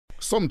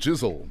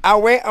Somizi'S.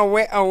 Away,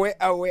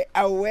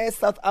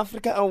 South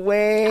Africa,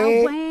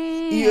 away.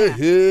 Yeah,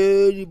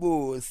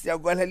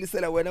 siyakubona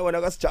lisela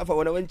wena kwasijafa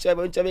wena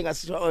wentshebe ngakhulumanga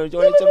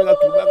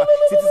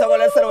sithi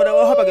sakwalisela wena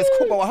wahamba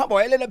ngesikhumba wahamba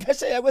wayelela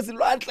phesheya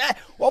kwezilwandle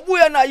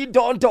wabuya nayo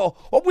indonto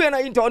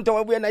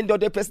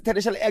e-Best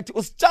International Act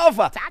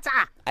usijafa.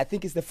 I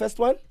think it's the first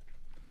one.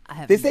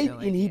 They say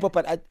in hip hop,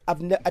 but I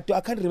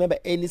can't remember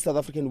any South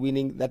African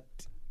winning that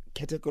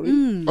category.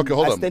 Okay,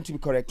 hold on. I stand to be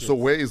correct. So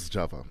where is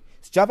Java?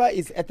 Java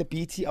is at the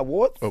BET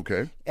Awards.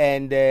 Okay.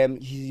 And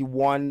he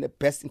won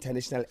Best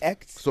International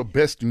Act. So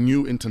Best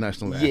New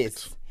International Act.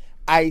 Yes.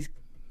 I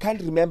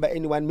can't remember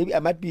anyone. Maybe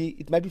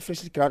it might be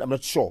Freshly Ground. I'm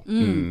not sure.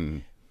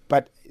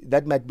 But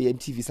that might be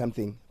MTV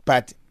something.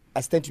 But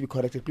I stand to be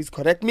corrected. Please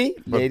correct me,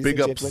 but big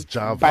ups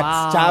Java.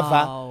 But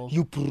Java,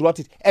 you brought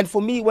it. And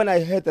for me, when I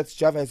heard that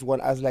Java has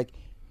won, I was like,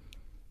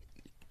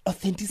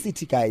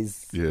 authenticity,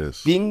 guys.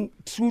 Yes. Being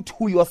true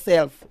to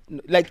yourself.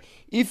 Like,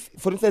 if,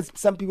 for instance,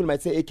 some people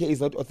might say AK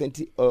is not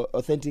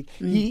authentic.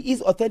 He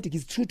is authentic.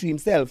 He's true to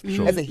himself.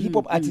 Sure. As a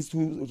hip-hop artist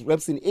who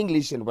raps in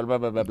English and blah, blah,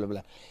 blah, blah, blah,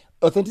 blah.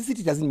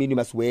 Authenticity doesn't mean you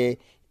must wear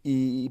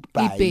you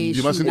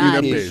mustn't wear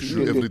a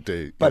beshu every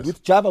day. But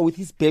with Java, with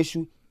his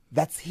beshu,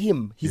 that's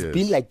him. He's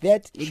been like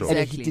that. Exactly.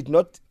 And he did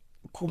not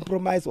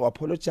compromise or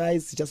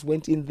apologize. He just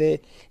went in there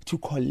to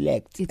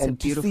collect. It's and a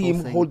beautiful to see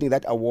him thing. holding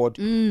that award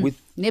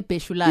with for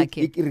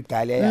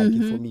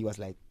me was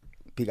like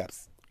big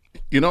ups.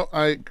 You know,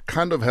 I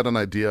kind of had an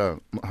idea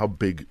how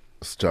big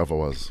Java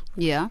was.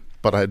 Yeah.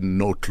 But I had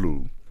no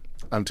clue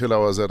until I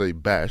was at a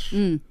bash.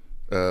 I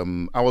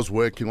was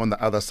working on the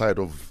other side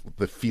of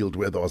the field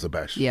where there was a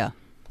bash. Yeah.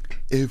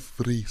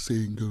 Every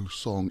single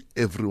song,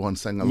 everyone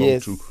sang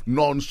along to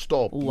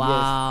non-stop.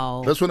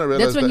 Wow. That's when I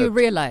realized you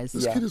realize.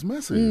 this kid is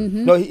massive.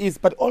 No, he is.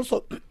 But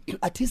also,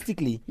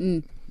 artistically,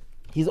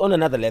 he's on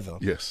another level.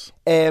 Yes.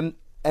 And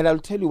I'll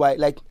tell you why.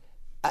 Like,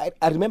 I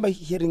remember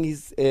hearing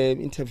his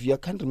interview, I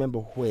can't remember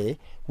where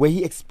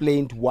he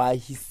explained why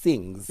he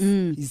sings.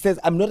 He says,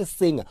 I'm not a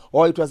singer.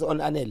 Or it was on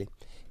Anele.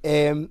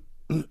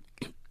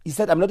 He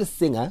said, I'm not a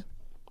singer.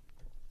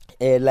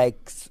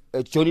 Like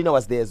Jonina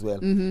was there as well,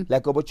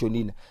 like about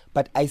Jonina.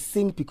 But I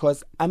sing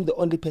because I'm the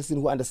only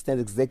person who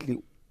understands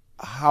exactly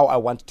how I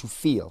want to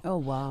feel. Oh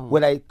wow!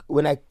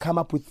 When I come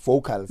up with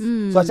vocals,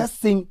 so I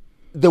just sing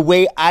the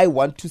way I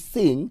want to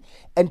sing,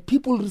 and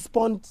people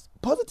respond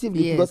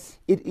positively because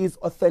it is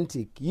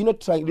authentic. You're not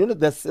trying. You know,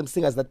 there's some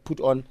singers that put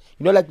on.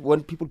 You know, like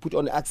when people put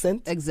on the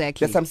accent.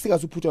 Exactly. There's some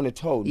singers who put on a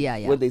tone. Yeah.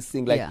 When they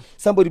sing, like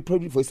somebody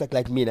probably voice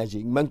like me, and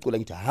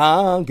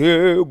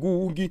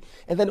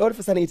then all of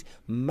a sudden it's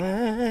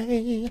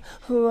my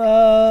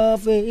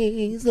love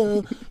is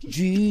a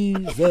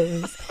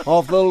Jesus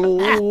of the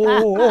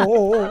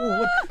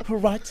Lord,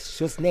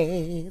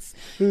 righteousness,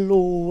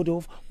 Lord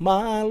of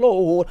my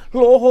Lord.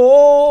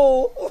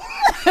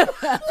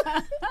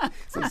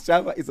 So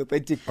Java is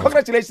authentic.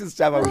 Congratulations,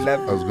 Java. We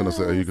love you. I was going to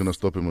say, are you going to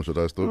stop him or should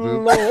I stop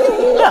him?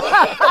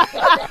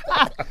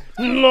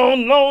 No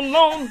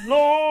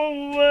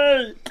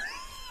way.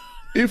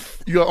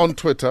 If you're on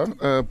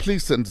Twitter,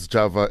 please send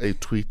Java a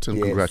tweet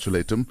and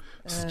congratulate him.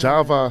 It's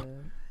Java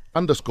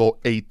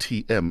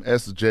 _ATM,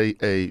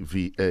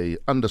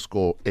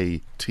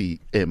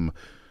 SJAVA_ATM.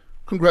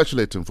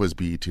 Congratulate him for his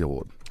BET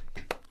award.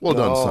 Well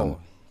done, son.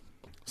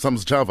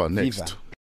 Somizi'S Java next. Viva.